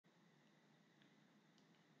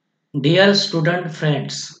Dear student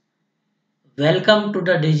friends, welcome to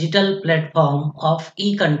the digital platform of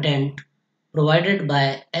e-content provided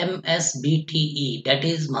by MSBTE, that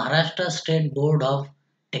is Maharashtra State Board of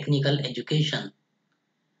Technical Education.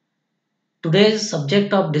 Today's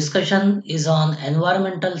subject of discussion is on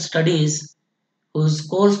environmental studies whose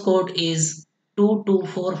course code is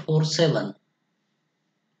 22447.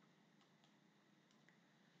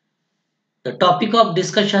 The topic of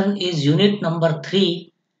discussion is unit number 3,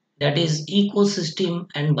 that is ecosystem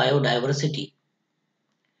and biodiversity.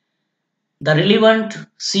 The relevant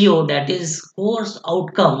CO, that is course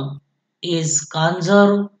outcome, is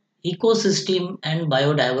conserve ecosystem and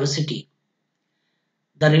biodiversity.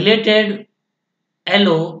 The related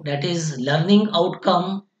LO, that is learning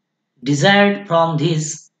outcome desired from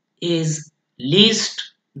this, is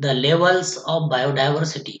list the levels of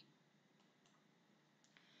biodiversity.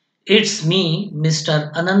 It's me,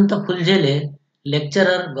 Mr. Ananta Fuljele,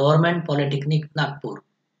 lecturer, Government Polytechnic, Nagpur.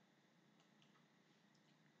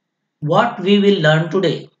 What we will learn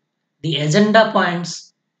today. The agenda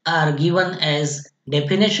points are given as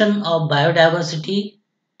definition of biodiversity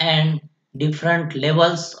and different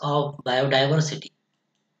levels of biodiversity.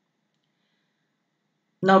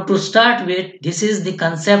 Now to start with, this is the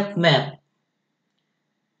concept map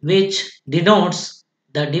which denotes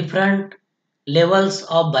the different levels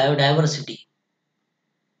of biodiversity.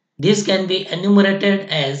 This can be enumerated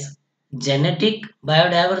as genetic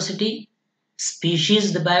biodiversity,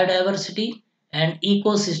 species biodiversity, and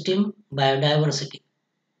ecosystem biodiversity.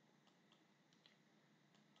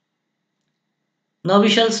 Now we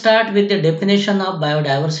shall start with the definition of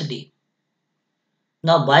biodiversity.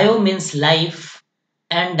 Now bio means life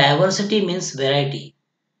and diversity means variety.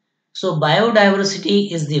 So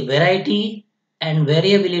biodiversity is the variety and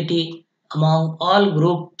variability among all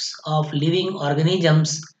groups of living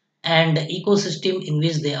organisms and the ecosystem in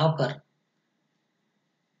which they occur.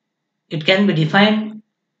 It can be defined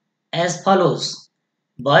as follows.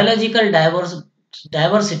 Biological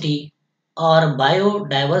diversity or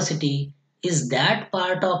biodiversity is that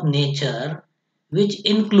part of nature which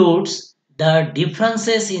includes the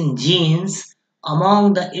differences in genes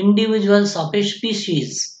among the individuals of a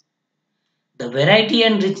species, the variety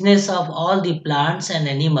and richness of all the plants and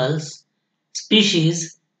animals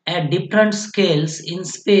species at different scales in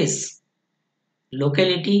space,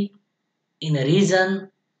 locality, in a region,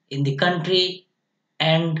 in the country,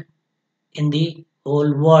 and in the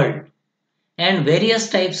whole world, and various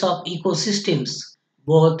types of ecosystems,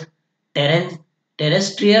 both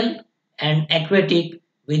terrestrial and aquatic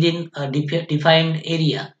within a defined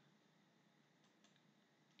area.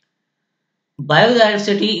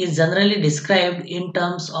 Biodiversity is generally described in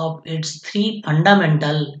terms of its three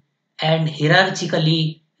fundamental and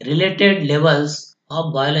hierarchically related levels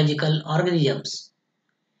of biological organisms.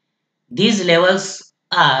 These levels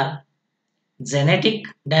are genetic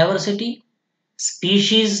diversity,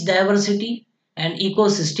 species diversity, and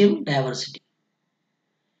ecosystem diversity.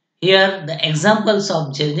 Here, the examples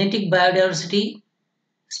of genetic biodiversity,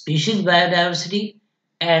 species biodiversity,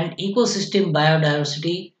 and ecosystem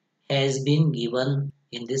biodiversity has been given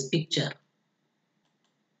in this picture.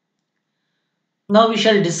 Now we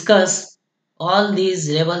shall discuss all these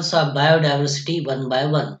levels of biodiversity one by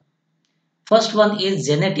one. First one is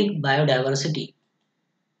genetic biodiversity.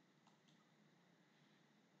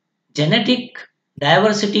 Genetic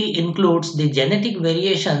diversity includes the genetic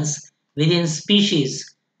variations within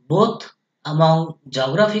species, both among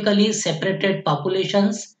geographically separated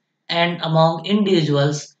populations and among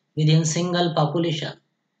individuals within single population.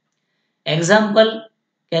 Example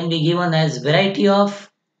can be given as variety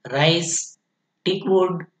of rice,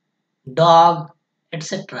 teakwood, dog,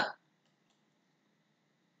 etc.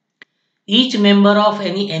 Each member of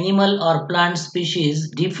any animal or plant species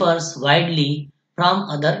differs widely from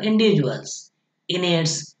other individuals in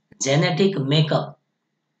its genetic makeup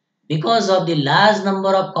because of the large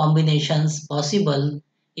number of combinations possible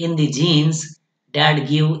in the genes that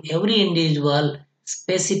give every individual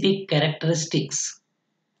specific characteristics.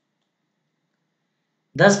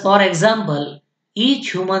 Thus, for example,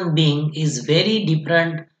 each human being is very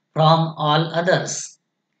different from all others.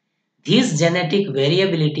 This genetic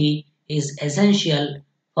variability is essential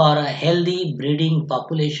for a healthy breeding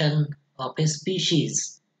population of a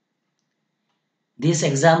species. This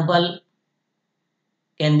example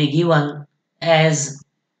can be given as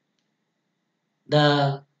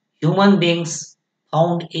the human beings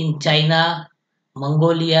found in China,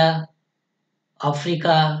 Mongolia,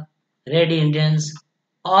 Africa, Red Indians,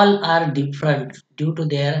 all are different due to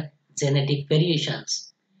their genetic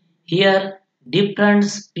variations. Here, different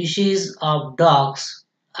species of dogs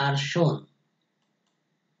are shown.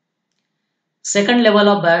 Second level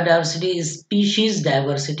of biodiversity is species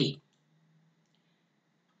diversity.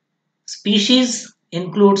 Species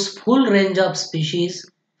includes full range of species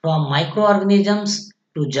from microorganisms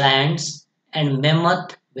to giants and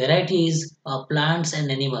mammoth varieties of plants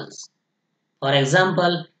and animals. For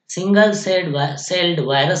example, single-celled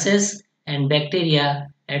viruses and bacteria,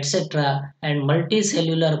 etc., and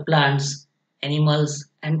multicellular plants, animals,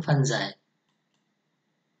 and fungi.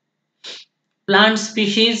 Plant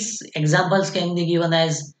species examples can be given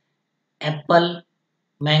as apple,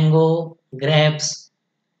 mango, grapes,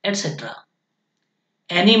 etc.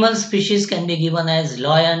 Animal species can be given as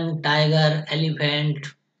lion, tiger, elephant,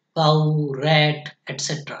 cow, rat,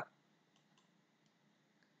 etc.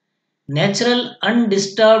 Natural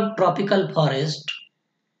undisturbed tropical forests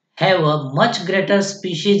have a much greater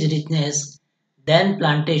species richness than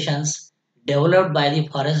plantations developed by the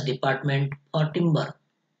forest department for timber.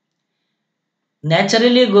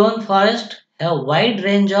 Naturally grown forests have wide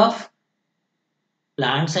range of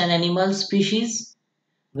plants and animal species,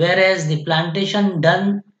 whereas the plantation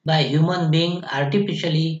done by human being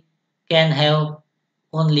artificially can have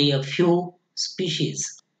only a few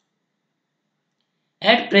species.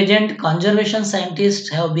 At present, conservation scientists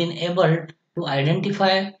have been able to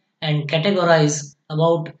identify and categorize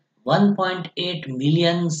about 1.8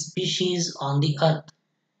 million species on the earth.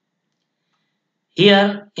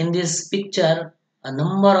 Here in this picture, a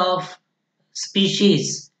number of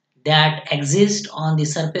species that exist on the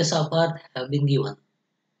surface of earth have been given.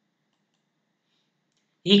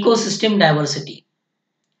 Ecosystem diversity.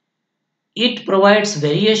 It provides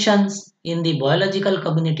variations in the biological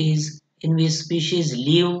communities in which species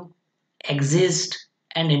live, exist,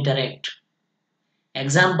 and interact.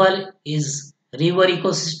 Example is river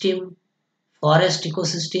ecosystem, forest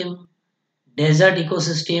ecosystem, desert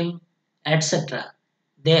ecosystem, etc.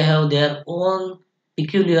 They have their own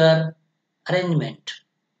peculiar arrangement.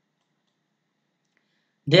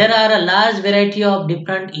 There are a large variety of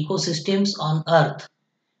different ecosystems on Earth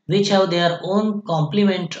which have their own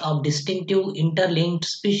complement of distinctive interlinked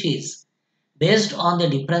species based on the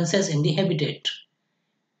differences in the habitat.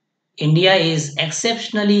 India is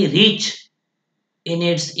exceptionally rich in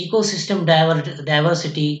its ecosystem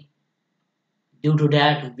diversity. Due to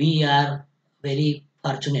that, we are very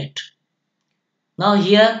fortunate. Now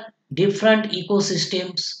here, different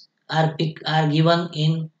ecosystems are given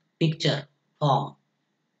in picture form.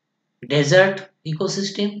 Desert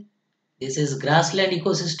ecosystem, this is grassland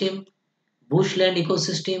ecosystem, bushland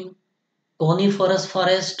ecosystem, coniferous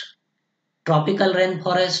forest, tropical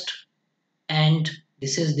rainforest, and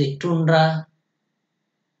this is the tundra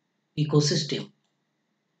ecosystem.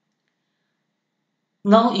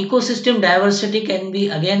 Now ecosystem diversity can be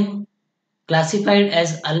again classified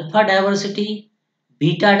as alpha diversity,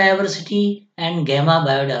 beta diversity, and gamma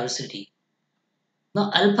biodiversity.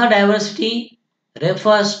 Now alpha diversity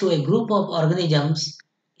refers to a group of organisms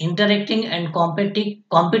interacting and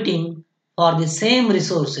competing for the same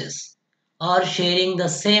resources or sharing the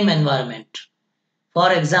same environment.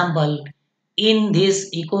 For example, in this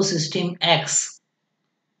ecosystem X,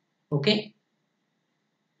 okay,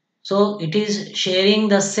 so it is sharing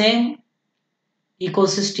the same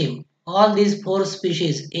ecosystem. All these four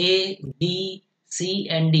species A, B, C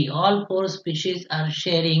and D, all four species are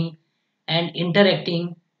sharing and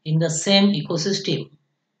interacting in the same ecosystem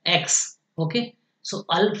X. Okay, so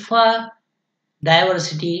alpha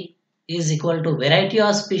diversity is equal to variety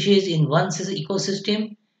of species in one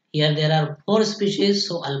ecosystem. Here there are four species,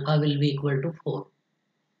 so alpha will be equal to 4.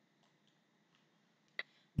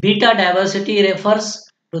 Beta diversity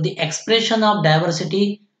refers to the expression of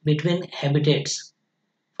diversity between habitats.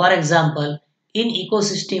 For example, in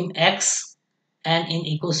ecosystem X and in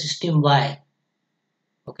ecosystem Y.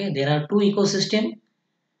 Okay, there are two ecosystems.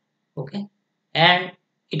 Okay, and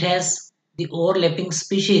it has the overlapping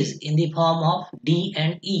species in the form of D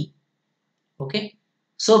and E. Okay,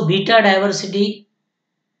 so beta diversity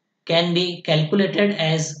can be calculated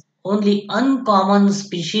as only uncommon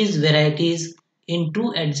species varieties in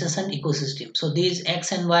two adjacent ecosystems. So these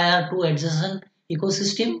X and Y are two adjacent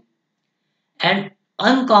ecosystems, and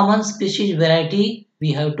uncommon species variety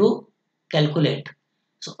we have to calculate.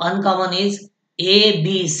 So uncommon is A,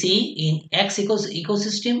 B, C in X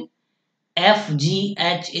ecosystem, F, G,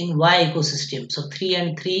 H in Y ecosystem. So 3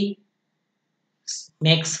 and 3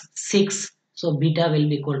 makes 6. So beta will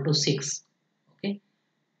be equal to 6. Okay.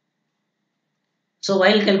 So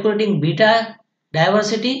while calculating beta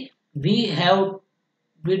diversity, we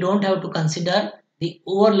don't have to consider the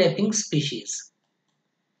overlapping species.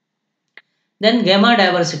 Then gamma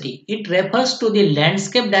diversity, it refers to the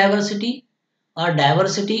landscape diversity or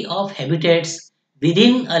diversity of habitats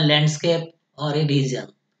within a landscape or a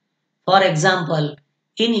region. For example,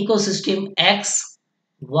 in ecosystem X,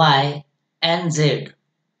 Y, and Z,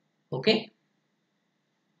 okay,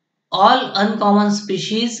 all uncommon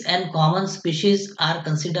species and common species are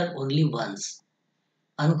considered only once.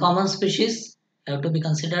 Uncommon species have to be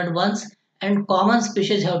considered once and common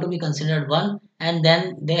species have to be considered one, and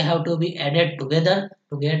then they have to be added together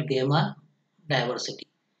to get gamma diversity.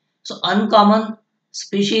 So uncommon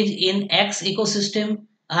species in X ecosystem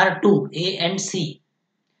are 2, A and C.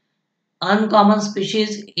 Uncommon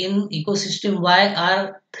species in ecosystem Y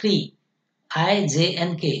are 3, I, J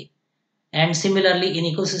and K. And similarly in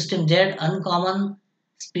ecosystem Z, uncommon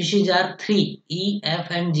species are 3, E, F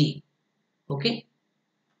and G. Okay.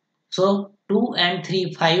 So 2 and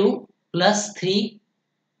 3, 5 plus 3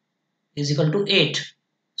 is equal to 8.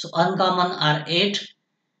 So uncommon are 8.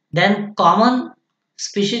 Then common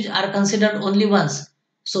species are considered only once.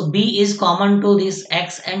 So B is common to this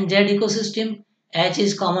X and Z ecosystem, H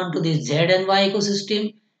is common to this Z and Y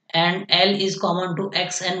ecosystem, and L is common to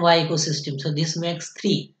X and Y ecosystem. So this makes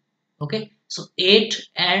 3. Okay. So 8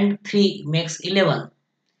 and 3 makes 11.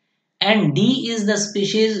 And D is the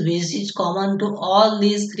species which is common to all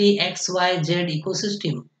these three X, Y, Z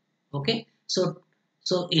ecosystem. Okay. So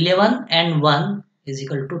 11 and 1 is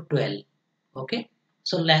equal to 12. Okay.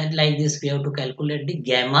 So like this we have to calculate the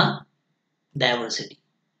gamma diversity.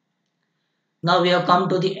 Now we have come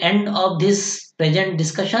to the end of this present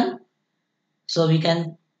discussion. So we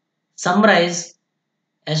can summarize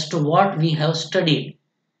as to what we have studied.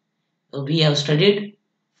 So we have studied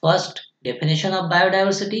first definition of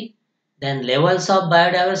biodiversity, then levels of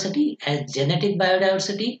biodiversity as genetic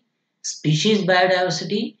biodiversity, species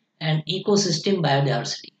biodiversity, and ecosystem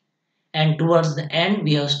biodiversity. And towards the end,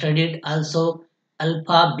 we have studied also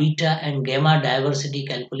alpha, beta, and gamma diversity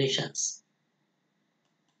calculations.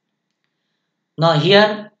 Now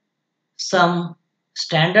here some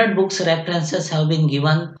standard books references have been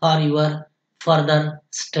given for your further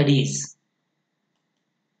studies.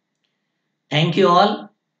 Thank you all.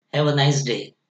 Have a nice day.